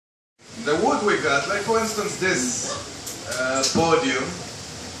the wood we got, like for instance this podium,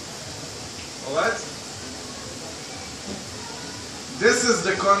 alright? This is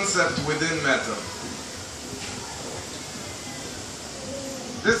the concept within matter.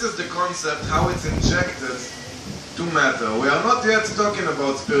 This is the concept, how it's injected to matter. We are not yet talking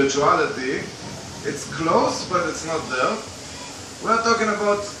about spirituality. It's close, but it's not there. We are talking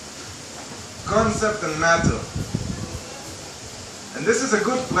about concept and matter. And this is a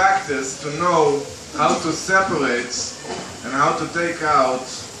good practice to know how to separate and how to take out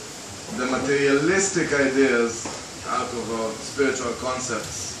the materialistic ideas out of our spiritual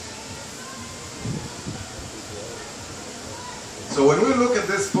concepts. So when we look at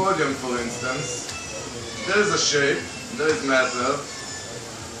this podium, for instance, there is a shape, there is matter.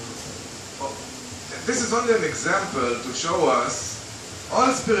 This is only an example to show us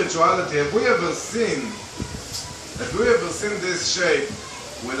all spirituality. Have we ever seen this shape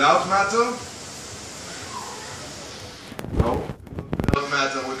without matter? No. Without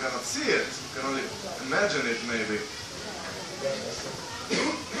matter we cannot see it. We can only imagine it maybe.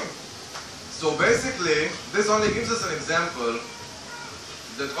 So basically, this only gives us an example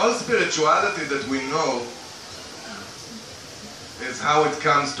that all spirituality that we know is how it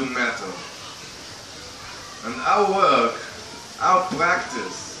comes to matter. And our work, our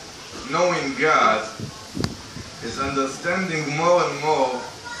practice, knowing God, is understanding more and more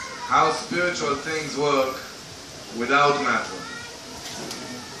how spiritual things work without matter.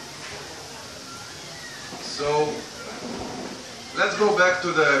 So, let's go back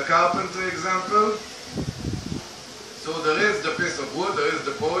to the carpentry example. So there is the piece of wood, there is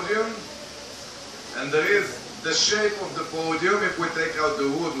the podium, and there is the shape of the podium. If we take out the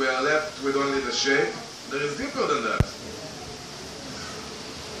wood, we are left with only the shape. There is deeper than that.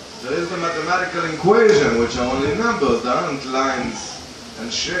 There is the mathematical equation, which are only numbers. There aren't lines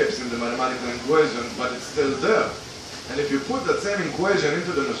and shapes in the mathematical equation, but it's still there. And if you put that same equation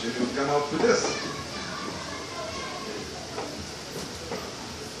into the machine, you will come out with this.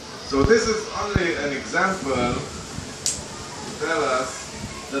 So this is only an example to tell us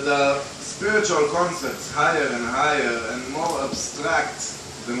that there are spiritual concepts higher and higher and more abstract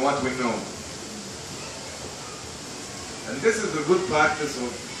than what we know. And this is a good practice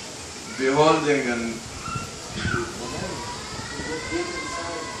of beholding and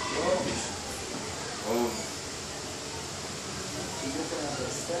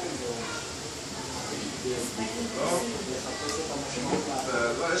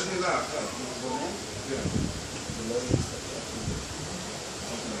יש מילה אחת.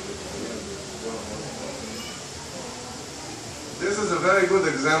 This is a very good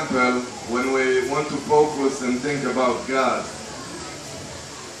example when we want to focus and think about God.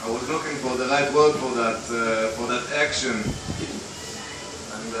 I was looking for the right word for that action,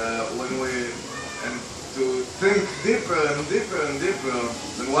 and to think deeper and deeper and deeper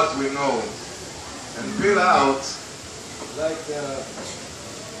than what we know, and feel out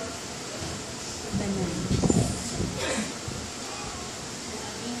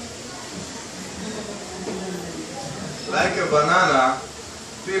like a banana,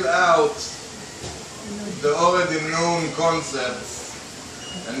 fill out the already known concepts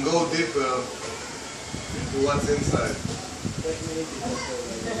and go deeper into what's inside.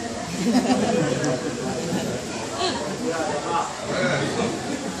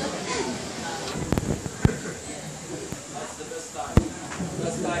 That's the best time.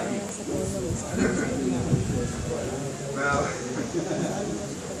 Now,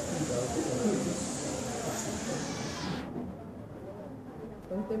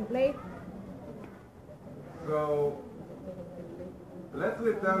 Contemplate. so let's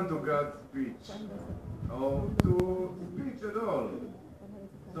return to God's speech, or to speech at all.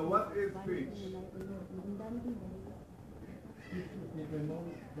 So what is speech?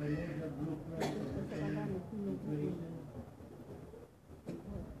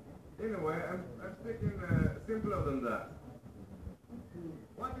 Anyway, I'm speaking simpler than that.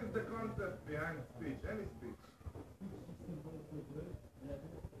 What is the concept behind speech, any speech?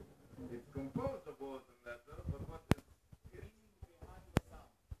 It's composed of words and letters, but what is it?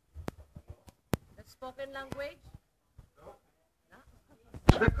 The spoken language? No?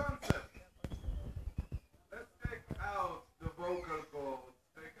 The concept. Let's take out the vocal cords,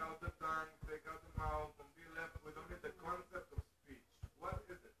 take out the tongue, take out the mouth, and be left with only the concept of speech. What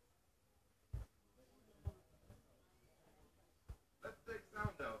is it? Let's take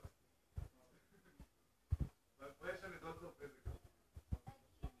sound out. Vibration is also physical.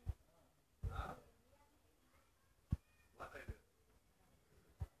 Huh? What I did?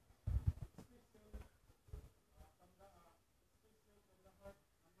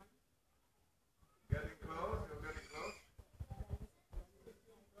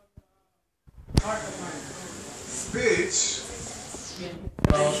 speech.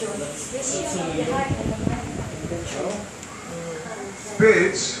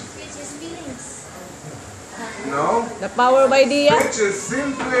 Speech. No. The power of idea. Speech is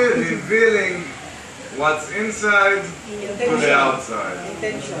simply revealing what's inside to the outside. No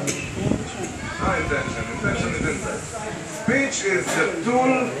intention. Intention is inside. Speech is the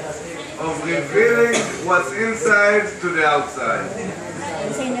tool of revealing what's inside to the outside.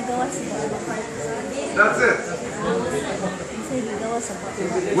 That's it.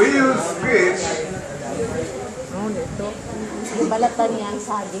 We use speech. Balatan niya ang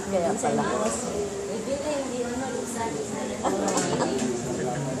sadik kaya pala.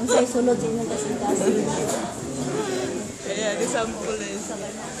 Ang sa'y sulod din yung kasi. Kaya, example is.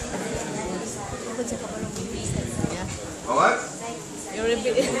 What? You're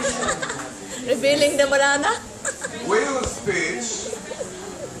revealing the banana. We use speech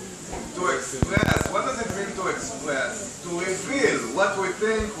to express. What does it mean to express? To reveal what we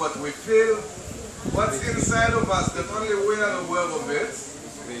think, what we feel, what's inside of us that only we are aware of it,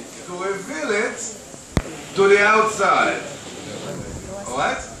 to reveal it to the outside.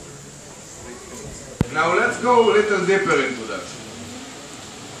 Alright? Now let's go a little deeper into that.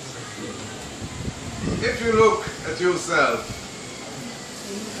 If you look at yourself,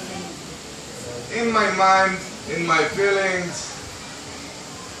 in my mind, in my feelings,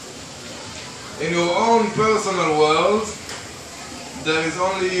 in your own personal world, there is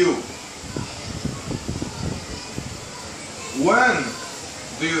only you. When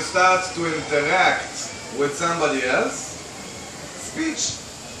do you start to interact with somebody else? Speech.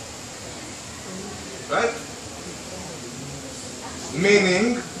 Right?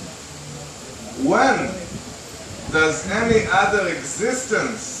 Meaning, when does any other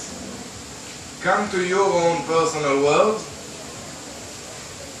existence come to your own personal world?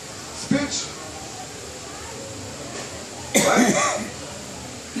 Speech. Right?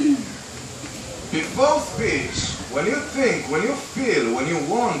 Before speech, when you think, when you feel, when you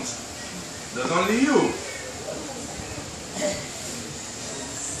want, there's only you.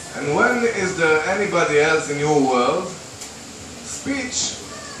 And when is there anybody else in your world? Speech.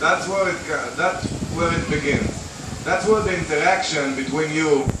 That's where it begins. That's where the interaction between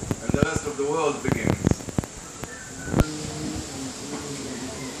you and the rest of the world begins.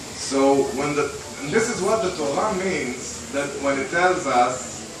 So and this is what the Torah means, that when it tells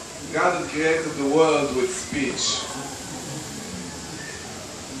us God had created the world with speech.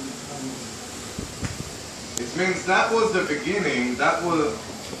 It means that was the beginning, that was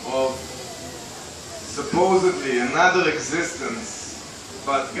of supposedly another existence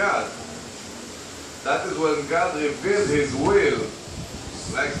but God. That is when God revealed His will.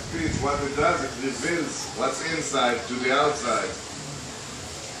 Like speech, what it does, it reveals what's inside to the outside.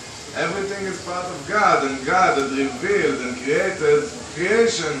 Everything is part of God, and God has revealed and created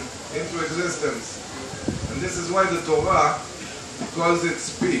creation into existence. And this is why the Torah calls it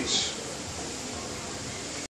speech.